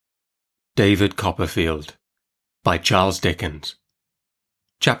David Copperfield by Charles Dickens.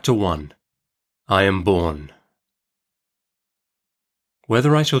 Chapter 1. I Am Born.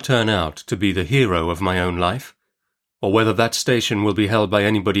 Whether I shall turn out to be the hero of my own life, or whether that station will be held by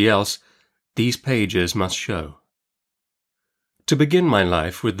anybody else, these pages must show. To begin my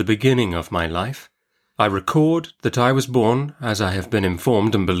life with the beginning of my life, I record that I was born, as I have been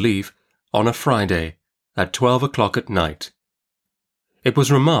informed and believe, on a Friday, at 12 o'clock at night. It was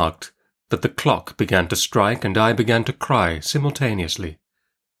remarked that the clock began to strike and I began to cry simultaneously.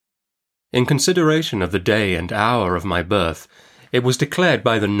 In consideration of the day and hour of my birth, it was declared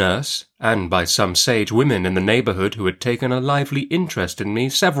by the nurse, and by some sage women in the neighbourhood who had taken a lively interest in me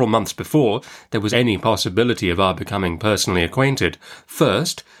several months before there was any possibility of our becoming personally acquainted,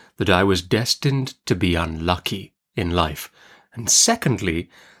 first, that I was destined to be unlucky in life, and secondly,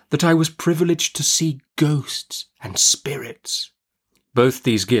 that I was privileged to see ghosts and spirits. Both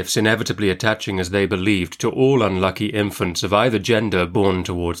these gifts inevitably attaching, as they believed, to all unlucky infants of either gender born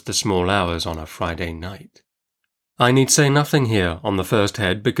towards the small hours on a Friday night. I need say nothing here on the first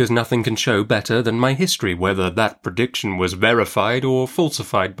head, because nothing can show better than my history whether that prediction was verified or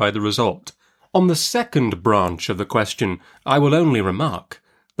falsified by the result. On the second branch of the question, I will only remark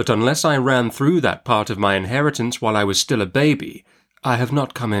that unless I ran through that part of my inheritance while I was still a baby, I have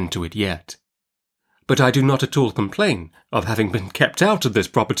not come into it yet. But I do not at all complain of having been kept out of this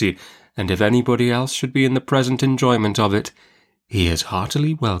property, and if anybody else should be in the present enjoyment of it, he is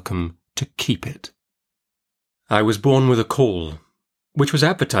heartily welcome to keep it. I was born with a caul, which was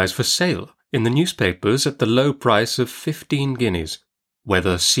advertised for sale in the newspapers at the low price of 15 guineas.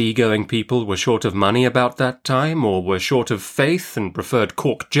 Whether sea-going people were short of money about that time, or were short of faith and preferred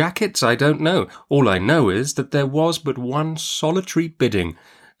cork jackets, I don't know. All I know is that there was but one solitary bidding,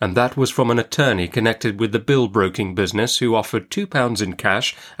 and that was from an attorney connected with the bill-broking business who offered £2 in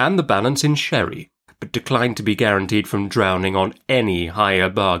cash and the balance in sherry, but declined to be guaranteed from drowning on any higher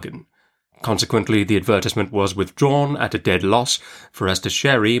bargain. Consequently, the advertisement was withdrawn at a dead loss, for as to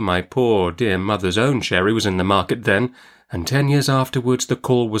sherry, my poor dear mother's own sherry was in the market then, and 10 years afterwards the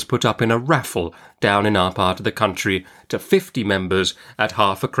call was put up in a raffle down in our part of the country to 50 members at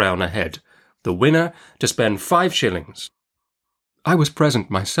 £0.50 a head, the winner to spend 5 shillings. I was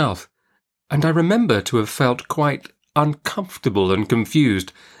present myself, and I remember to have felt quite uncomfortable and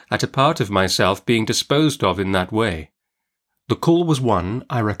confused at a part of myself being disposed of in that way. The call was won,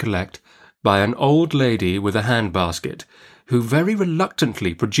 I recollect, by an old lady with a hand-basket, who very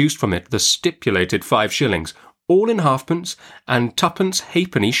reluctantly produced from it the stipulated 5 shillings, all in halfpence, and 2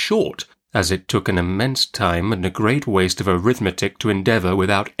 halfpenny short, as it took an immense time and a great waste of arithmetic to endeavour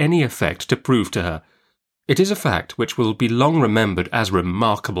without any effect to prove to her. It is a fact which will be long remembered as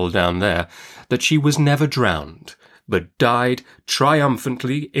remarkable down there, that she was never drowned, but died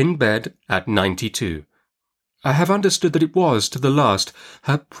triumphantly in bed at 92. I have understood that it was, to the last,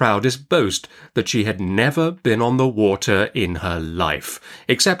 her proudest boast that she had never been on the water in her life,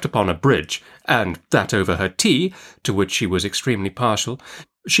 except upon a bridge, and that over her tea, to which she was extremely partial.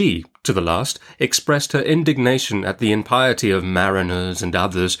 She, to the last, expressed her indignation at the impiety of mariners and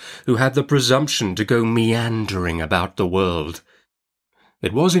others who had the presumption to go meandering about the world.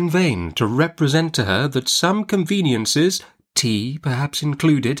 It was in vain to represent to her that some conveniences, tea perhaps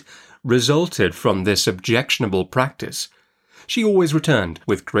included, resulted from this objectionable practice. She always returned,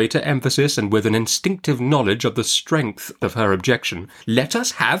 with greater emphasis and with an instinctive knowledge of the strength of her objection, "Let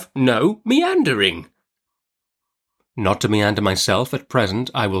us have no meandering." Not to meander myself at present,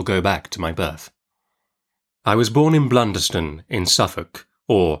 I will go back to my birth. I was born in Blunderston, in Suffolk,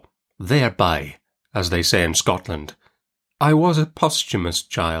 or thereby, as they say in Scotland. I was a posthumous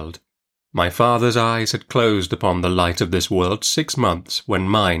child. My father's eyes had closed upon the light of this world 6 months when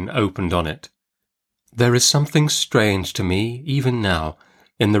mine opened on it. There is something strange to me, even now,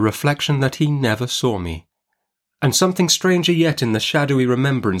 in the reflection that he never saw me, and something stranger yet in the shadowy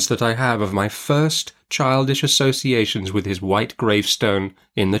remembrance that I have of my first childish associations with his white gravestone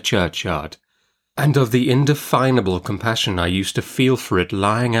in the churchyard, and of the indefinable compassion I used to feel for it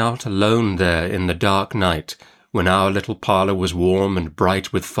lying out alone there in the dark night, when our little parlour was warm and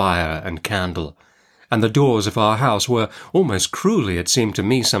bright with fire and candle, and the doors of our house were, almost cruelly it seemed to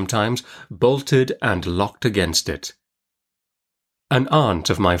me sometimes, bolted and locked against it. An aunt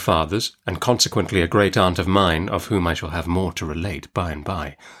of my father's, and consequently a great-aunt of mine, of whom I shall have more to relate by and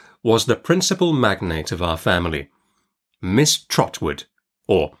by, was the principal magnate of our family, Miss Trotwood,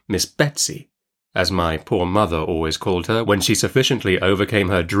 or Miss Betsy, as my poor mother always called her, when she sufficiently overcame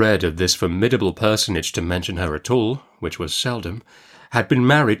her dread of this formidable personage to mention her at all, which was seldom, had been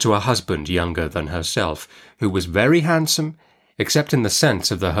married to a husband younger than herself, who was very handsome, except in the sense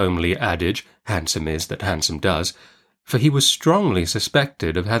of the homely adage, handsome is that handsome does, for he was strongly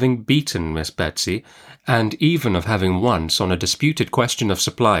suspected of having beaten Miss Betsy, and even of having once, on a disputed question of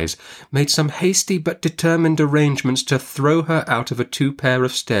supplies, made some hasty but determined arrangements to throw her out of a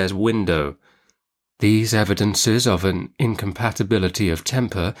 2-pair-of-stairs window. These evidences of an incompatibility of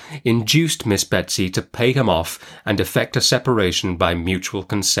temper induced Miss Betsy to pay him off and effect a separation by mutual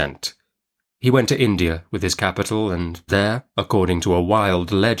consent. He went to India with his capital, and there, according to a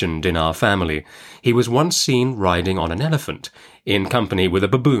wild legend in our family, he was once seen riding on an elephant, in company with a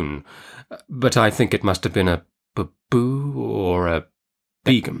baboon, but I think it must have been a baboo or a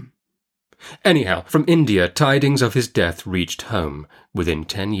begum. Anyhow, from India tidings of his death reached home within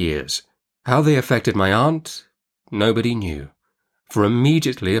 10 years. How they affected my aunt, nobody knew. For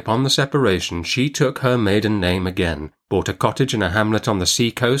immediately upon the separation she took her maiden name again, bought a cottage in a hamlet on the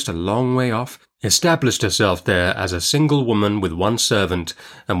sea-coast a long way off, established herself there as a single woman with one servant,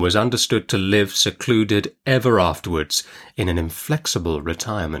 and was understood to live secluded ever afterwards in an inflexible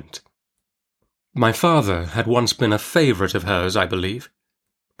retirement. My father had once been a favourite of hers, I believe,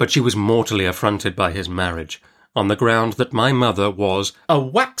 but she was mortally affronted by his marriage, on the ground that my mother was a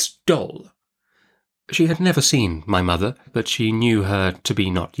wax doll. She had never seen my mother, but she knew her to be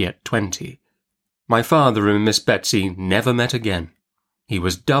not yet 20. My father and Miss Betsy never met again. He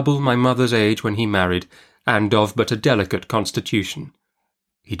was double my mother's age when he married, and of but a delicate constitution.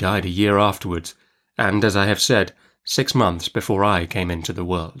 He died a year afterwards, and, as I have said, 6 months before I came into the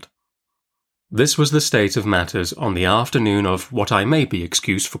world. This was the state of matters on the afternoon of what I may be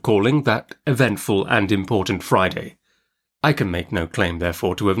excused for calling that eventful and important Friday. I can make no claim,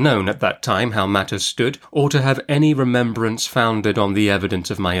 therefore, to have known at that time how matters stood, or to have any remembrance founded on the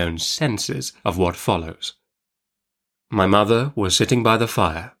evidence of my own senses of what follows. My mother was sitting by the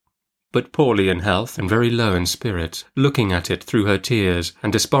fire, but poorly in health and very low in spirits, looking at it through her tears,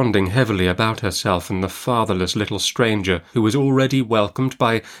 and desponding heavily about herself and the fatherless little stranger who was already welcomed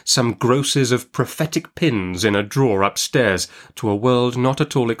by some grocers of prophetic pins in a drawer upstairs to a world not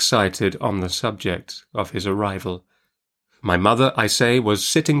at all excited on the subject of his arrival. My mother, I say, was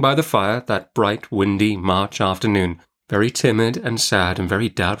sitting by the fire that bright, windy March afternoon, very timid and sad and very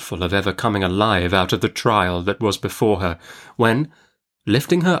doubtful of ever coming alive out of the trial that was before her, when,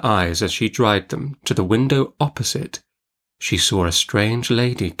 lifting her eyes as she dried them to the window opposite, she saw a strange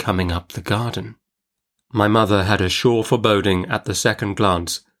lady coming up the garden. My mother had a sure foreboding at the second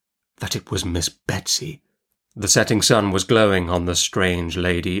glance that it was Miss Betsy. The setting sun was glowing on the strange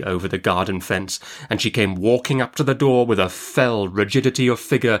lady over the garden fence, and she came walking up to the door with a fell rigidity of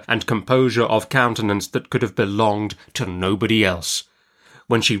figure and composure of countenance that could have belonged to nobody else.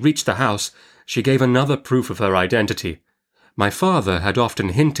 When she reached the house, she gave another proof of her identity. My father had often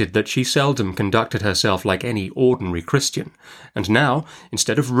hinted that she seldom conducted herself like any ordinary Christian, and now,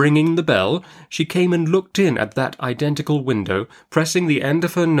 instead of ringing the bell, she came and looked in at that identical window, pressing the end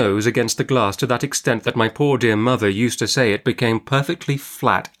of her nose against the glass to that extent that my poor dear mother used to say it became perfectly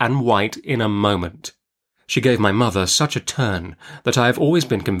flat and white in a moment. She gave my mother such a turn that I have always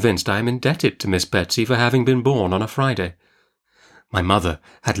been convinced I am indebted to Miss Betsy for having been born on a Friday. My mother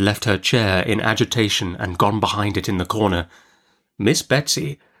had left her chair in agitation and gone behind it in the corner. Miss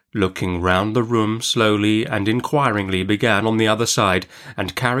Betsy, looking round the room slowly and inquiringly, began on the other side,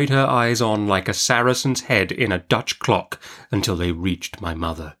 and carried her eyes on like a Saracen's head in a Dutch clock until they reached my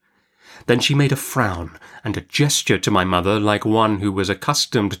mother. Then she made a frown and a gesture to my mother like one who was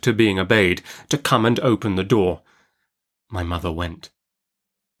accustomed to being obeyed, to come and open the door. My mother went.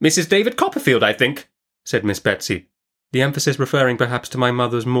 "Mrs. David Copperfield, I think," said Miss Betsy, the emphasis referring perhaps to my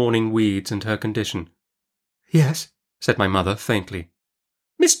mother's morning weeds and her condition. "Yes," said my mother faintly.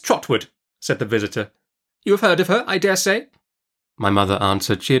 "Miss Trotwood," said the visitor. "You have heard of her, I dare say?" My mother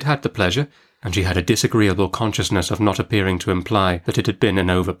answered she had had the pleasure, and she had a disagreeable consciousness of not appearing to imply that it had been an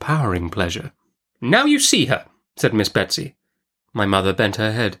overpowering pleasure. "Now you see her," said Miss Betsy. My mother bent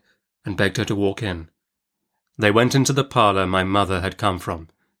her head and begged her to walk in. They went into the parlour my mother had come from,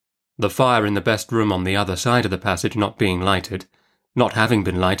 the fire in the best room on the other side of the passage not being lighted, not having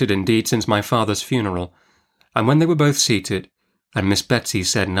been lighted, indeed, since my father's funeral. And when they were both seated, and Miss Betsy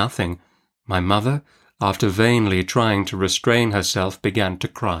said nothing, my mother, after vainly trying to restrain herself, began to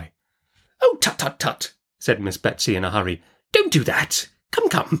cry. "Oh, tut, tut, tut," said Miss Betsy in a hurry. "Don't do that. Come,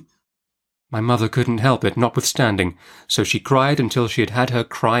 come." My mother couldn't help it, notwithstanding, so she cried until she had her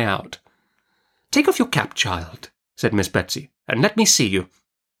cry out. "Take off your cap, child," said Miss Betsy, "and let me see you."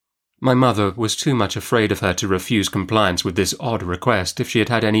 My mother was too much afraid of her to refuse compliance with this odd request if she had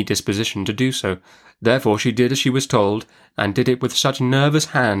had any disposition to do so. Therefore she did as she was told, and did it with such nervous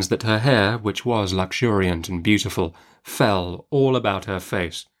hands that her hair, which was luxuriant and beautiful, fell all about her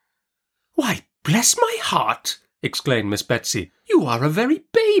face. "Why, bless my heart!" exclaimed Miss Betsy. "You are a very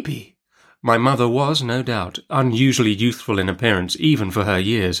baby." My mother was, no doubt, unusually youthful in appearance, even for her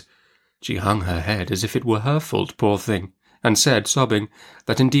years. She hung her head as if it were her fault, poor thing, and said, sobbing,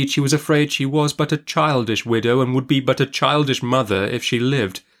 that indeed she was afraid she was but a childish widow and would be but a childish mother if she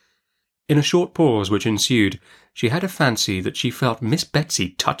lived. In a short pause which ensued, she had a fancy that she felt Miss Betsy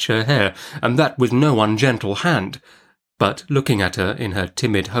touch her hair, and that with no ungentle hand. But, looking at her in her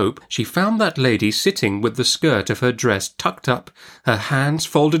timid hope, she found that lady sitting with the skirt of her dress tucked up, her hands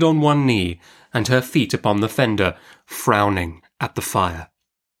folded on one knee, and her feet upon the fender, frowning at the fire.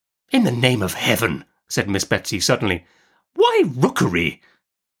 "In the name of heaven," said Miss Betsy suddenly, "why rookery?"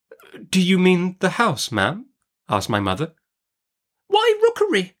 "Do you mean the house, ma'am?" asked my mother. "Why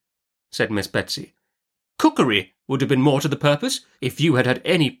rookery?" said Miss Betsy. "Cookery would have been more to the purpose, if you had had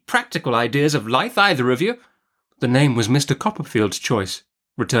any practical ideas of life, either of you." "The name was Mr. Copperfield's choice,"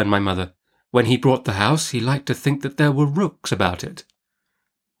 returned my mother. "When he bought the house, he liked to think that there were rooks about it."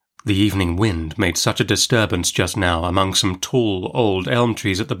 The evening wind made such a disturbance just now among some tall old elm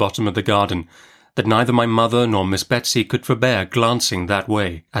trees at the bottom of the garden that neither my mother nor Miss Betsy could forbear glancing that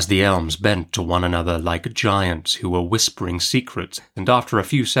way, as the elms bent to one another like giants who were whispering secrets, and after a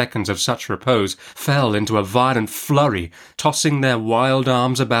few seconds of such repose fell into a violent flurry, tossing their wild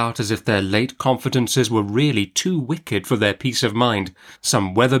arms about as if their late confidences were really too wicked for their peace of mind,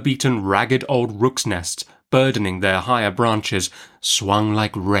 some weather-beaten ragged old rooks' nests, burdening their higher branches, swung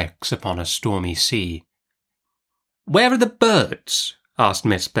like wrecks upon a stormy sea. "Where are the birds?" asked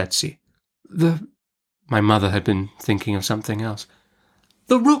Miss Betsy. My mother had been thinking of something else.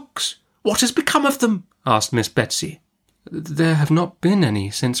 "The rooks! What has become of them?" asked Miss Betsy. "There have not been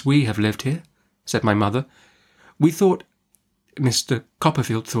any since we have lived here," said my mother. "We thought, Mr.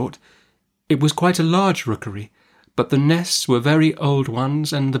 Copperfield thought, it was quite a large rookery, but the nests were very old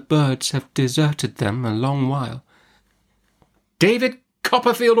ones, and the birds have deserted them a long while." "David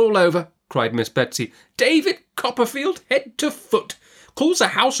Copperfield all over!" cried Miss Betsy. "David Copperfield, head to foot! Calls a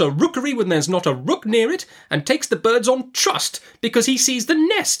house a rookery when there's not a rook near it, and takes the birds on trust because he sees the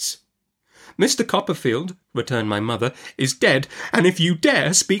nests." "Mr. Copperfield," returned my mother, "is dead, and if you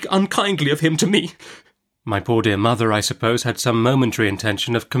dare speak unkindly of him to me—" My poor dear mother, I suppose, had some momentary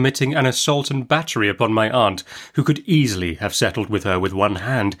intention of committing an assault and battery upon my aunt, who could easily have settled with her with one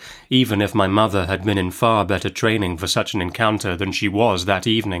hand, even if my mother had been in far better training for such an encounter than she was that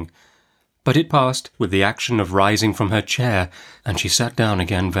evening. But it passed with the action of rising from her chair, and she sat down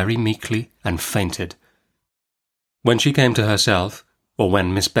again very meekly and fainted. When she came to herself, or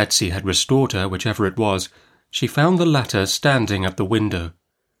when Miss Betsy had restored her, whichever it was, she found the latter standing at the window.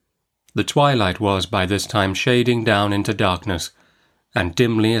 The twilight was by this time shading down into darkness, and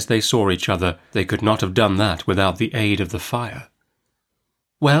dimly as they saw each other, they could not have done that without the aid of the fire.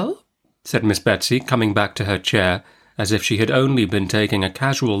 "Well?" said Miss Betsy, coming back to her chair, as if she had only been taking a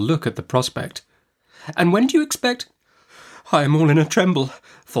casual look at the prospect. "And when do you expect—" "I am all in a tremble,"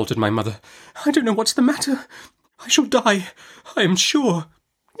 faltered my mother. "I don't know what's the matter. I shall die, I am sure."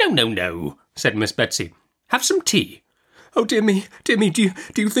 No, said Miss Betsy. "Have some tea." "Oh, dear me, do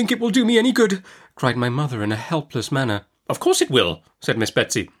you think it will do me any good?" cried my mother in a helpless manner. "Of course it will," said Miss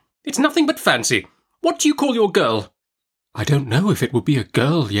Betsy. "It's nothing but fancy. What do you call your girl?" "I don't know if it will be a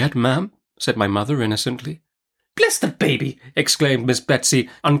girl yet, ma'am," said my mother innocently. "Bless the baby!" exclaimed Miss Betsy,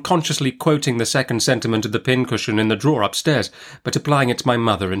 unconsciously quoting the second sentiment of the pincushion in the drawer upstairs, but applying it to my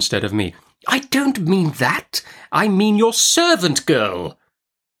mother instead of me. "I don't mean that. I mean your servant girl."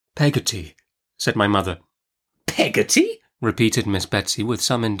 "Peggotty," said my mother. "Peggotty?" repeated Miss Betsy with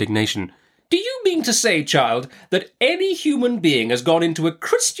some indignation. "Do you mean to say, child, that any human being has gone into a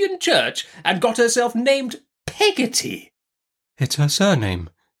Christian church and got herself named Peggotty?" "It's her surname,"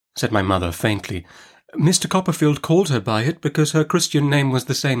 said my mother faintly. "Mr. Copperfield called her by it because her Christian name was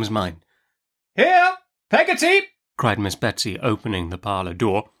the same as mine." "Here, Peggotty!" cried Miss Betsy, opening the parlour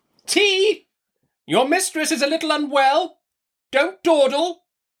door. "Tea! Your mistress is a little unwell. Don't dawdle."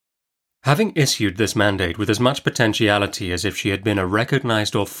 Having issued this mandate with as much potentiality as if she had been a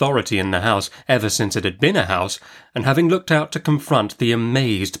recognised authority in the house ever since it had been a house, and having looked out to confront the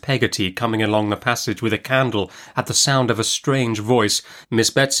amazed Peggotty coming along the passage with a candle at the sound of a strange voice, Miss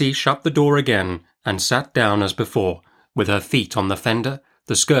Betsy shut the door again and sat down as before, with her feet on the fender,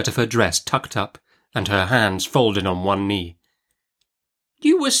 the skirt of her dress tucked up, and her hands folded on one knee.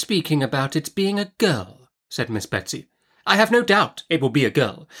 "You were speaking about its being a girl," said Miss Betsy. I have no doubt it will be a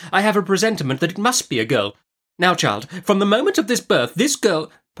girl. I have a presentiment that it must be a girl. Now, child, from the moment of this birth, this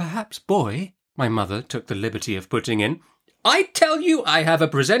girl—" "Perhaps boy," my mother took the liberty of putting in. "I tell you I have a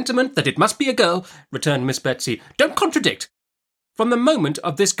presentiment that it must be a girl," returned Miss Betsy. "Don't contradict. From the moment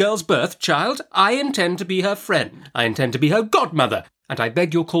of this girl's birth, child, I intend to be her friend. I intend to be her godmother, and I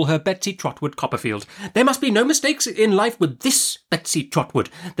beg you'll call her Betsy Trotwood Copperfield. There must be no mistakes in life with this Betsy Trotwood.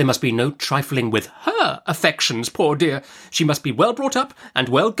 There must be no trifling with her affections, poor dear. She must be well brought up and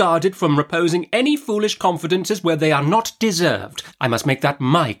well guarded from reposing any foolish confidences where they are not deserved. I must make that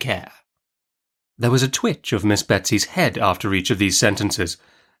my care." There was a twitch of Miss Betsy's head after each of these sentences,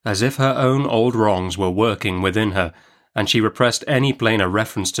 as if her own old wrongs were working within her, and she repressed any plainer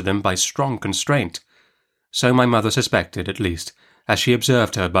reference to them by strong constraint. So my mother suspected, at least, as she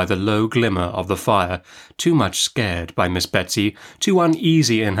observed her by the low glimmer of the fire, too much scared by Miss Betsy, too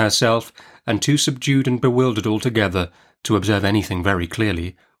uneasy in herself, and too subdued and bewildered altogether to observe anything very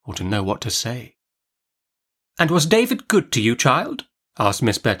clearly, or to know what to say. "And was David good to you, child?" asked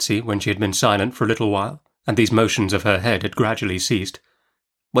Miss Betsy when she had been silent for a little while, and these motions of her head had gradually ceased.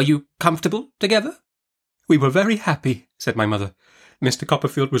 "Were you comfortable together?" "We were very happy," said my mother. "Mr.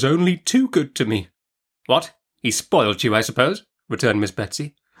 Copperfield was only too good to me." "What? He spoilt you, I suppose?" returned Miss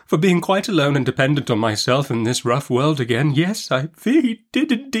Betsy. "For being quite alone and dependent on myself in this rough world again, yes, I fear he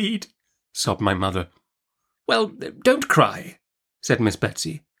did indeed," sobbed my mother. "Well, don't cry," said Miss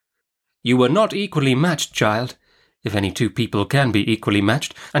Betsy. "You were not equally matched, child, if any two people can be equally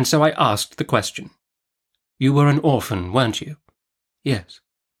matched, and so I asked the question. You were an orphan, weren't you?" "Yes."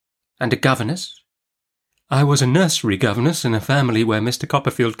 "And a governess?" "I was a nursery governess in a family where Mr.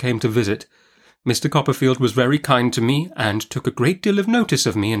 Copperfield came to visit. Mr. Copperfield was very kind to me, and took a great deal of notice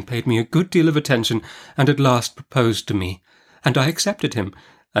of me, and paid me a good deal of attention, and at last proposed to me, and I accepted him,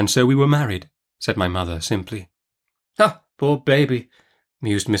 and so we were married," said my mother simply. "Ah, poor baby,"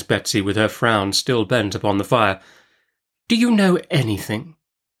 mused Miss Betsy, with her frown still bent upon the fire. "Do you know anything?"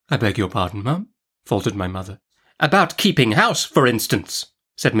 "I beg your pardon, ma'am," faltered my mother. "About keeping house, for instance,"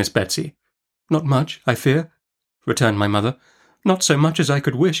 said Miss Betsy. "Not much, I fear," returned my mother. "Not so much as I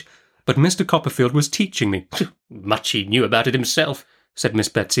could wish, but Mr. Copperfield was teaching me." "Much he knew about it himself," said Miss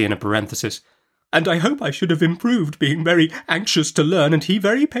Betsy in a parenthesis. "And I hope I should have improved, being very anxious to learn, and he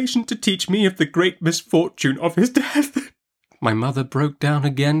very patient to teach me of the great misfortune of his death." My mother broke down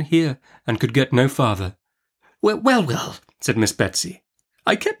again here, and could get no farther. Well, said Miss Betsy.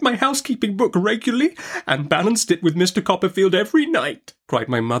 "I kept my housekeeping book regularly, and balanced it with Mr. Copperfield every night," cried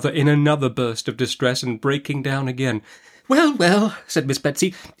my mother in another burst of distress, and breaking down again. Well, said Miss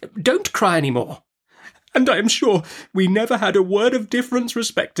Betsy, don't cry any more. "And I am sure we never had a word of difference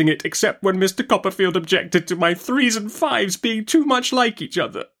respecting it, except when Mr. Copperfield objected to my 3s and 5s being too much like each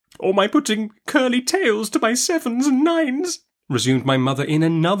other, or my putting curly tails to my 7s and 9s, resumed my mother in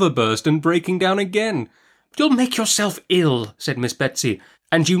another burst, and breaking down again. "You'll make yourself ill," said Miss Betsy,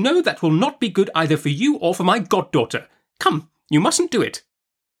 "and you know that will not be good either for you or for my goddaughter. Come, you mustn't do it."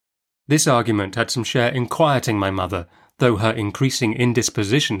 This argument had some share in quieting my mother, though her increasing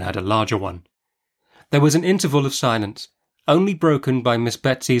indisposition had a larger one. There was an interval of silence, only broken by Miss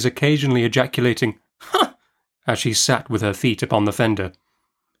Betsy's occasionally ejaculating, "Huh!" as she sat with her feet upon the fender.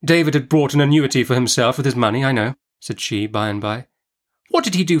 "David had brought an annuity for himself with his money, I know," said she by and by. "What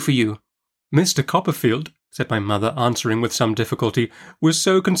did he do for you?" "Mr. Copperfield," said my mother, answering with some difficulty, "was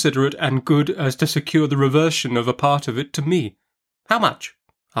so considerate and good as to secure the reversion of a part of it to me." "How much?"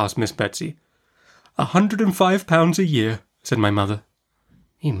 asked Miss Betsy. £105 a year, said my mother.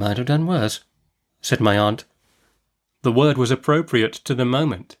 "He might have done worse," said my aunt. The word was appropriate to the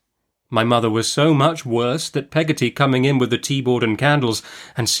moment. My mother was so much worse that Peggotty, coming in with the tea-board and candles,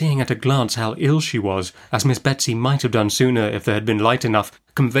 and seeing at a glance how ill she was, as Miss Betsy might have done sooner if there had been light enough,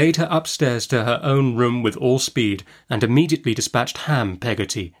 conveyed her upstairs to her own room with all speed, and immediately dispatched Ham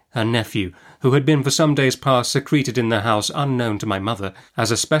Peggotty, her nephew, who had been for some days past secreted in the house unknown to my mother,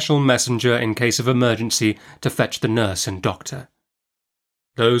 as a special messenger in case of emergency, to fetch the nurse and doctor.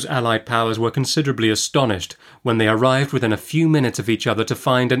 Those allied powers were considerably astonished when they arrived within a few minutes of each other to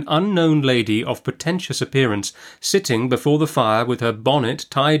find an unknown lady of pretentious appearance sitting before the fire with her bonnet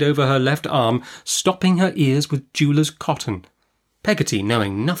tied over her left arm, stopping her ears with jeweller's cotton. Peggotty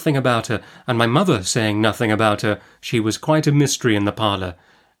knowing nothing about her, and my mother saying nothing about her, she was quite a mystery in the parlour,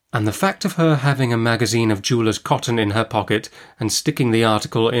 and the fact of her having a magazine of jeweller's cotton in her pocket and sticking the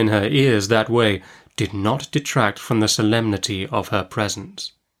article in her ears that way did not detract from the solemnity of her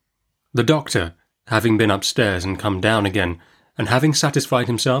presence. The doctor, having been upstairs and come down again, and having satisfied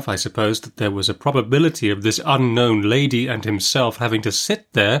himself, I suppose, that there was a probability of this unknown lady and himself having to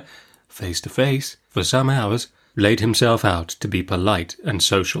sit there, face to face, for some hours, laid himself out to be polite and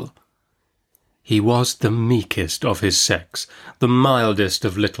social. He was the meekest of his sex, the mildest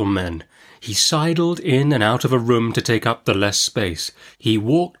of little men. He sidled in and out of a room to take up the less space. He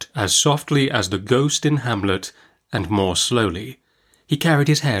walked as softly as the ghost in Hamlet, and more slowly. He carried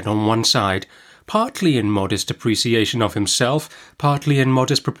his head on one side, partly in modest appreciation of himself, partly in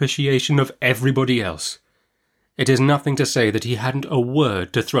modest propitiation of everybody else. It is nothing to say that he hadn't a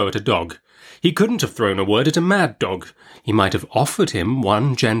word to throw at a dog. He couldn't have thrown a word at a mad dog. He might have offered him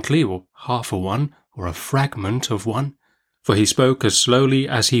one gently, or half a one, or a fragment of one, for he spoke as slowly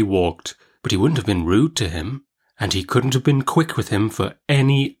as he walked, but he wouldn't have been rude to him, and he couldn't have been quick with him for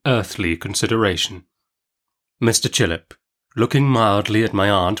any earthly consideration. Mr. Chillip, looking mildly at my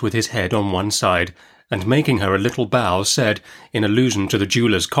aunt with his head on one side, and making her a little bow, said, in allusion to the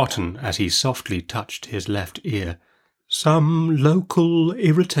jeweller's cotton, as he softly touched his left ear, "Some local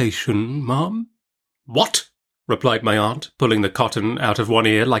irritation, ma'am?" "What?" replied my aunt, pulling the cotton out of one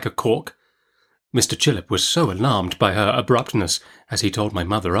ear like a cork. Mr. Chillip was so alarmed by her abruptness, as he told my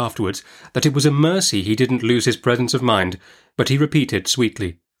mother afterwards, that it was a mercy he didn't lose his presence of mind, but he repeated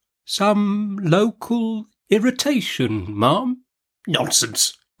sweetly, "Some local irritation, ma'am?"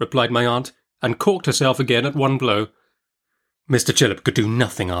 "Nonsense," replied my aunt, and corked herself again at one blow. Mr. Chillip could do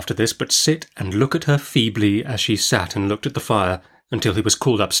nothing after this but sit and look at her feebly as she sat and looked at the fire until he was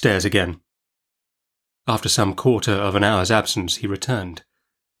called upstairs again. After some quarter of an hour's absence he returned.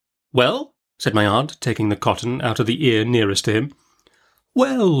 "Well?" said my aunt, taking the cotton out of the ear nearest to him.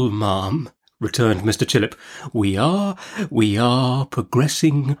 "Well, ma'am," returned Mr. Chillip, we are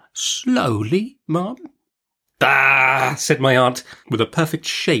progressing slowly, ma'am." "Ah!" said my aunt, with a perfect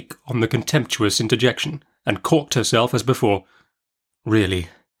shake on the contemptuous interjection, and corked herself as before. Really,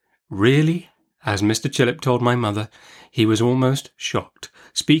 as Mr. Chillip told my mother, he was almost shocked.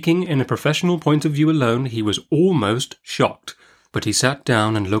 Speaking in a professional point of view alone, he was almost shocked. But he sat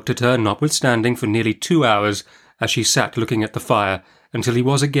down and looked at her notwithstanding for nearly 2 hours, as she sat looking at the fire, until he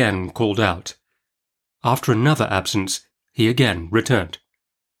was again called out. After another absence, he again returned.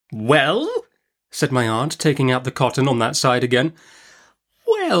 "Well?" said my aunt, taking out the cotton on that side again.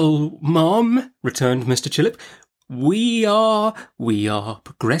 "Well, ma'am," returned Mr. Chillip, we are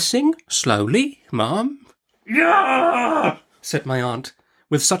progressing slowly, ma'am." "Yeah!" said my aunt,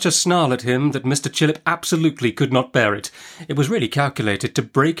 with such a snarl at him that Mr. Chillip absolutely could not bear it. It was really calculated to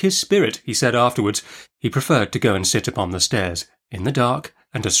break his spirit, he said afterwards. He preferred to go and sit upon the stairs, in the dark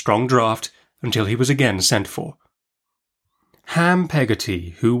and a strong draught, until he was again sent for. Ham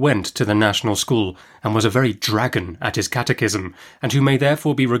Peggotty, who went to the National School and was a very dragon at his catechism, and who may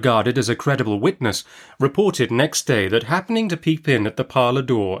therefore be regarded as a credible witness, reported next day that happening to peep in at the parlour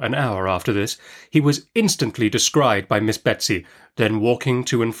door an hour after this, he was instantly descried by Miss Betsy, then walking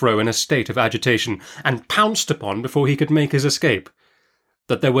to and fro in a state of agitation, and pounced upon before he could make his escape.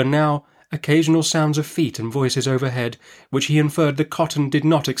 That there were now occasional sounds of feet and voices overhead, which he inferred the cotton did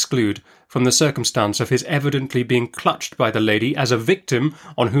not exclude, from the circumstance of his evidently being clutched by the lady as a victim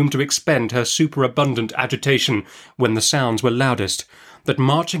on whom to expend her superabundant agitation when the sounds were loudest, that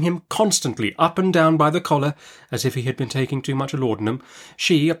marching him constantly up and down by the collar, as if he had been taking too much laudanum,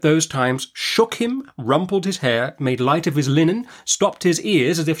 she at those times shook him, rumpled his hair, made light of his linen, stopped his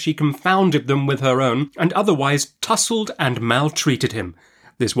ears as if she confounded them with her own, and otherwise tussled and maltreated him.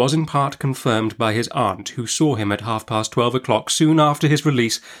 This was in part confirmed by his aunt, who saw him at 12:30 o'clock soon after his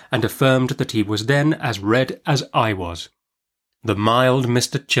release, and affirmed that he was then as red as I was. The mild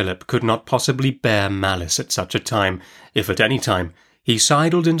Mr. Chillip could not possibly bear malice at such a time, if at any time. He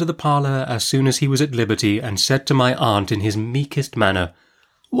sidled into the parlour as soon as he was at liberty, and said to my aunt in his meekest manner,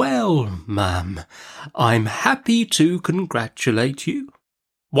 "Well, ma'am, I'm happy to congratulate you."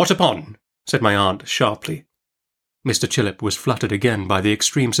 "What upon?" said my aunt sharply. Mr. Chillip was fluttered again by the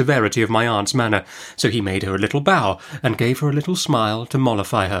extreme severity of my aunt's manner, so he made her a little bow, and gave her a little smile to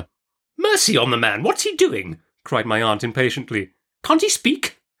mollify her. "Mercy on the man, what's he doing?" cried my aunt impatiently. "Can't he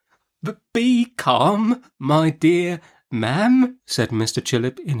speak?" "Be calm, my dear ma'am," said Mr.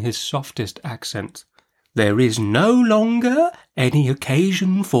 Chillip in his softest accents. "There is no longer any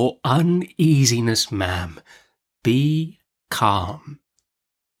occasion for uneasiness, ma'am. Be calm."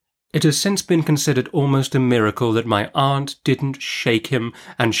 It has since been considered almost a miracle that my aunt didn't shake him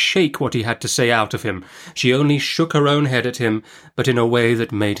and shake what he had to say out of him. She only shook her own head at him, but in a way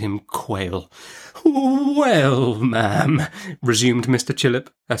that made him quail. "Well, ma'am," resumed Mr. Chillip,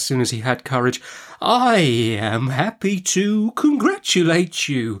 as soon as he had courage, "I am happy to congratulate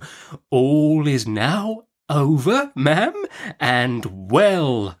you. All is now over, ma'am, and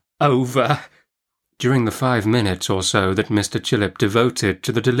well over." During the 5 minutes or so that Mr. Chillip devoted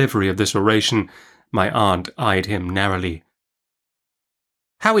to the delivery of this oration, My aunt eyed him narrowly.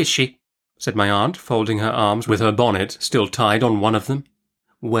 "How is she?" said my aunt, folding her arms with her bonnet still tied on one of them.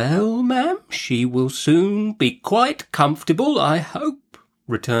 "Well, ma'am, she will soon be quite comfortable, I hope,"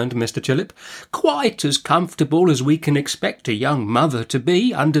 returned Mr. Chillip. "Quite as comfortable as we can expect a young mother to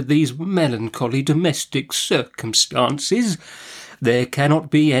be under these melancholy domestic circumstances. There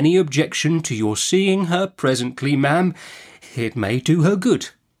cannot be any objection to your seeing her presently, ma'am. It may do her good."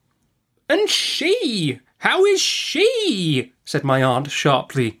 "And she? How is she?" said my aunt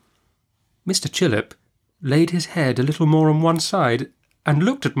sharply. Mr. Chillip laid his head a little more on one side and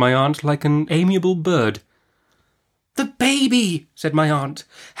looked at my aunt like an amiable bird. "The baby," said my aunt.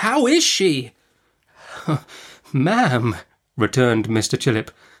 "How is she?" "Ma'am," returned Mr.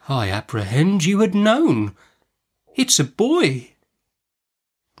 Chillip, "I apprehend you had known. It's a boy."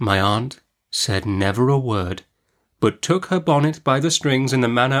 My aunt said never a word, but took her bonnet by the strings in the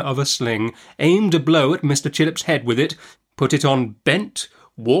manner of a sling, aimed a blow at Mr. Chillip's head with it, put it on bent,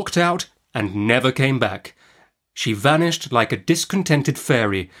 walked out, and never came back. She vanished like a discontented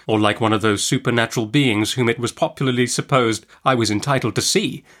fairy, or like one of those supernatural beings whom it was popularly supposed I was entitled to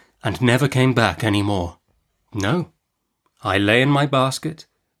see, and never came back any more. No, I lay in my basket,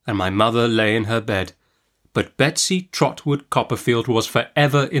 and my mother lay in her bed, but Betsy Trotwood Copperfield was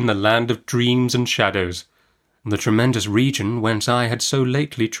forever in the land of dreams and shadows, the tremendous region whence I had so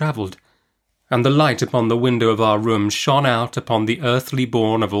lately travelled, and the light upon the window of our room shone out upon the earthly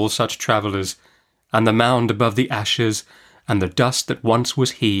bourne of all such travellers, and the mound above the ashes, and the dust that once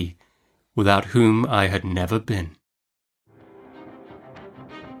was he, without whom I had never been.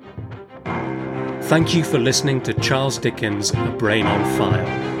 Thank you for listening to Charles Dickens' A Brain on Fire.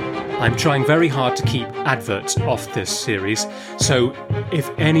 I'm trying very hard to keep adverts off this series, so if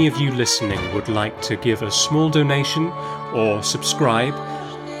any of you listening would like to give a small donation or subscribe,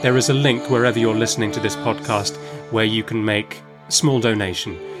 there is a link wherever you're listening to this podcast where you can make a small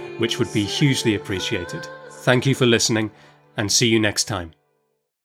donation, which would be hugely appreciated. Thank you for listening, and see you next time.